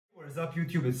What is up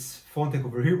YouTube, it's Phone Tech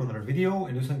over here with another video.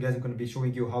 In this one guys, I'm going to be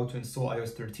showing you how to install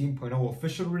iOS 13.0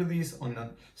 official release on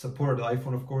a supported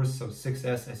iPhone, of course, so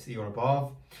 6S, SE or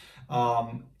above.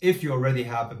 If you already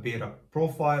have a beta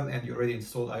profile and you already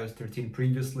installed iOS 13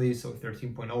 previously, so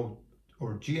 13.0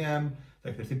 or GM,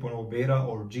 like 13.0 beta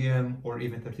or GM, or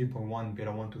even 13.1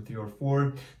 beta 1, 2, 3 or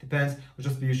 4, depends. I'll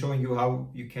just be showing you how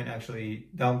you can actually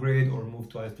downgrade or move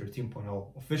to iOS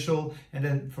 13.0 official, and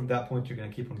then from that point you're going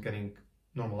to keep on getting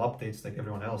normal updates like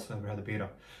everyone else who never had a beta.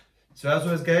 So as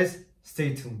always guys,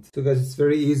 stay tuned. So guys, it's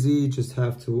very easy. You just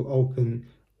have to open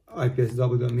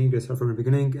ipsw.me, guys, start from the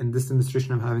beginning. And this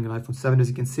demonstration I'm having an iPhone 7, as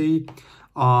you can see,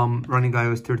 running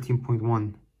iOS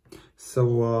 13.1.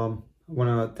 So I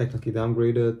want to technically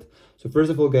downgrade it. So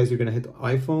first of all guys, you're going to hit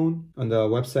iPhone on the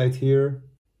website here,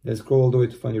 then scroll all the way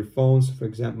to find your phones. For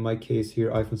example, in my case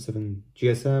here, iPhone 7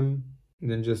 GSM,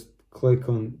 and then just click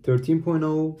on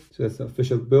 13.0. So that's the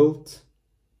official build.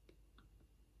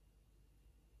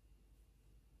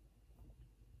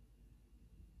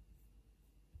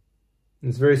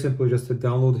 It's very simple just to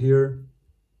download here.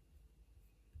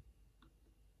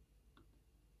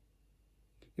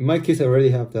 In my case, I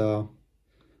already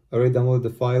downloaded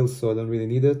the file, so I don't really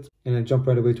need it. And I jump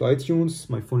right away to iTunes.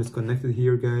 My phone is connected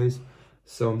here, guys.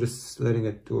 So I'm just letting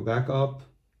it do a backup.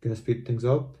 Gonna speed things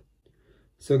up.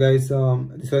 So guys, I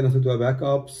decided not to do a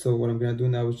backup. So what I'm gonna do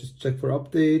now is just check for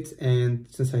updates. And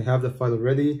since I have the file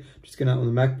already, I'm just gonna, on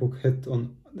the MacBook, hit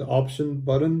on the option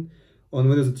button. On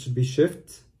Windows, it should be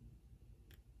Shift.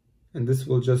 And this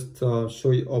will just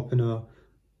show you open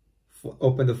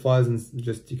the files, and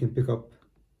just you can pick up.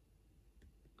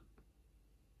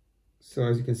 So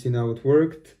as you can see now, it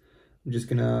worked. I'm just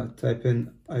gonna type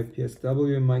in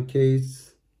IPSW in my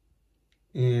case,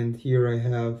 and here I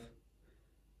have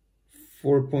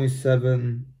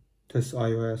 4.7 test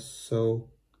iOS. So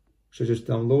should just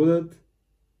download it.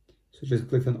 So just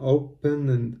click on open,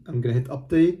 and I'm gonna hit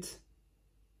update.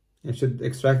 It should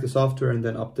extract the software and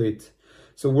then update.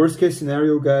 So worst case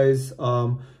scenario guys,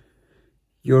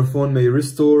 your phone may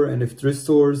restore, and if it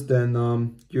restores, then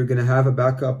you're gonna have a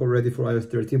backup already for iOS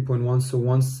 13.1. So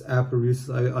once Apple releases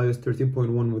iOS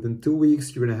 13.1 within 2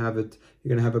 weeks, you're gonna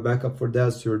have a backup for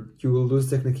that. So you will lose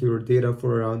technically your data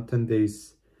for around 10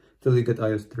 days till you get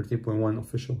iOS 13.1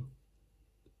 official.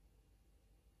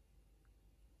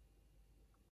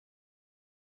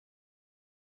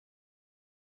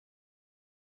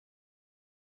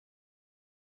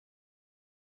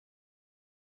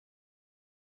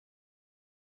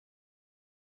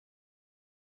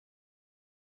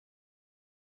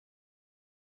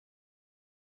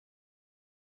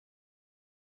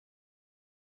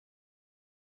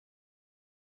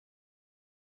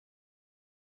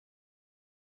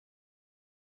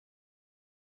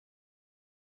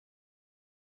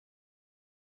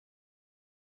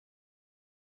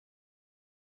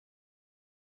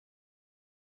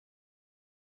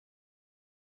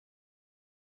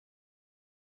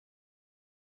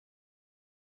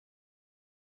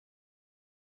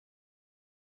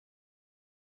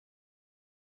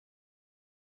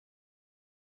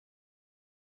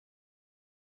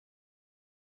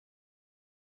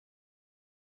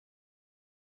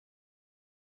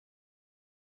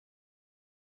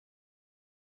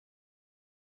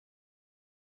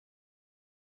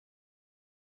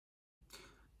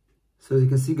 So as you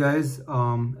can see guys,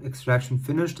 extraction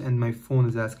finished, and my phone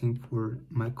is asking for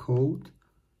my code.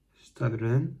 Just type it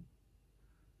in.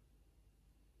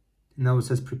 Now it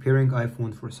says preparing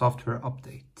iPhone for software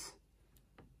update.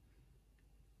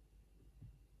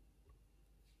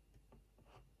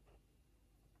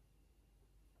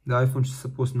 The iPhone is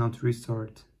supposed now to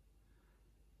restart.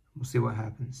 We'll see what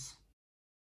happens.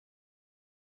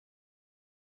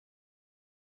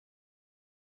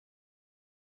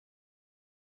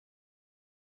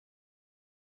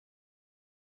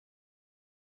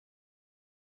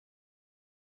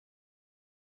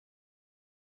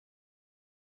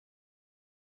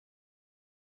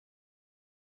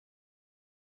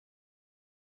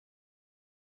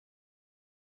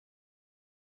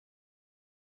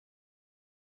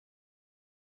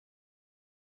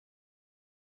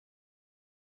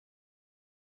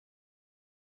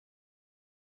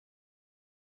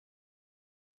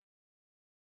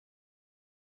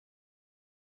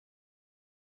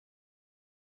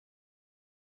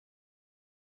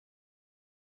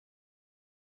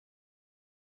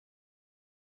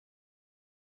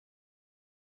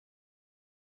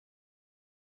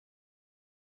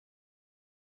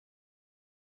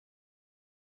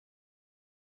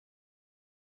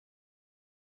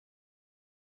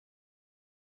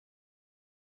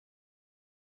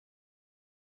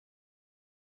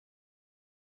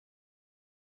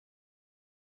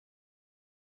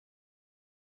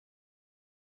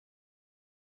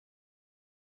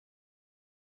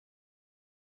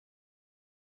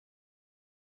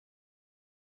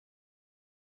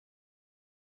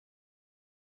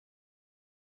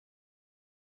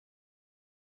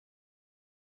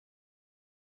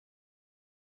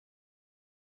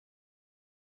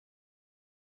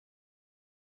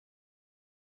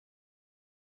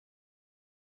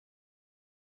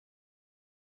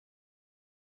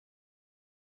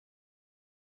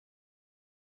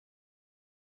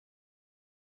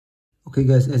 Okay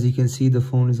guys, as you can see, the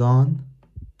phone is on.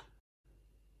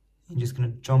 I'm just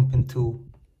gonna jump into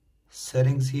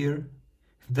settings here.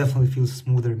 It definitely feels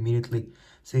smoother immediately.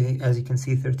 So as you can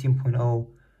see, 13.0,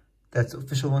 that's the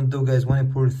official one. Though guys, one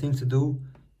important thing to do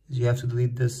is you have to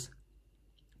delete this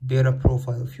beta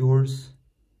profile of yours,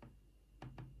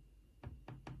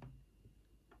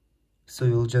 so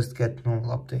you'll just get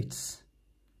normal updates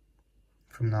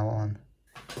from now on.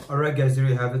 Alright guys, there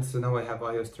you have it. So now I have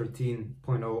iOS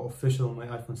 13.0 official on my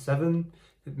iPhone 7.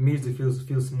 It immediately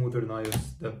feels smoother than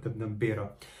iOS than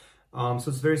beta. So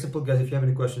it's very simple guys. If you have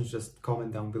any questions, just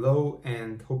comment down below,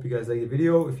 and hope you guys like the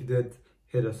video. If you did,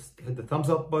 hit the thumbs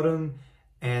up button,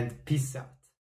 and peace out.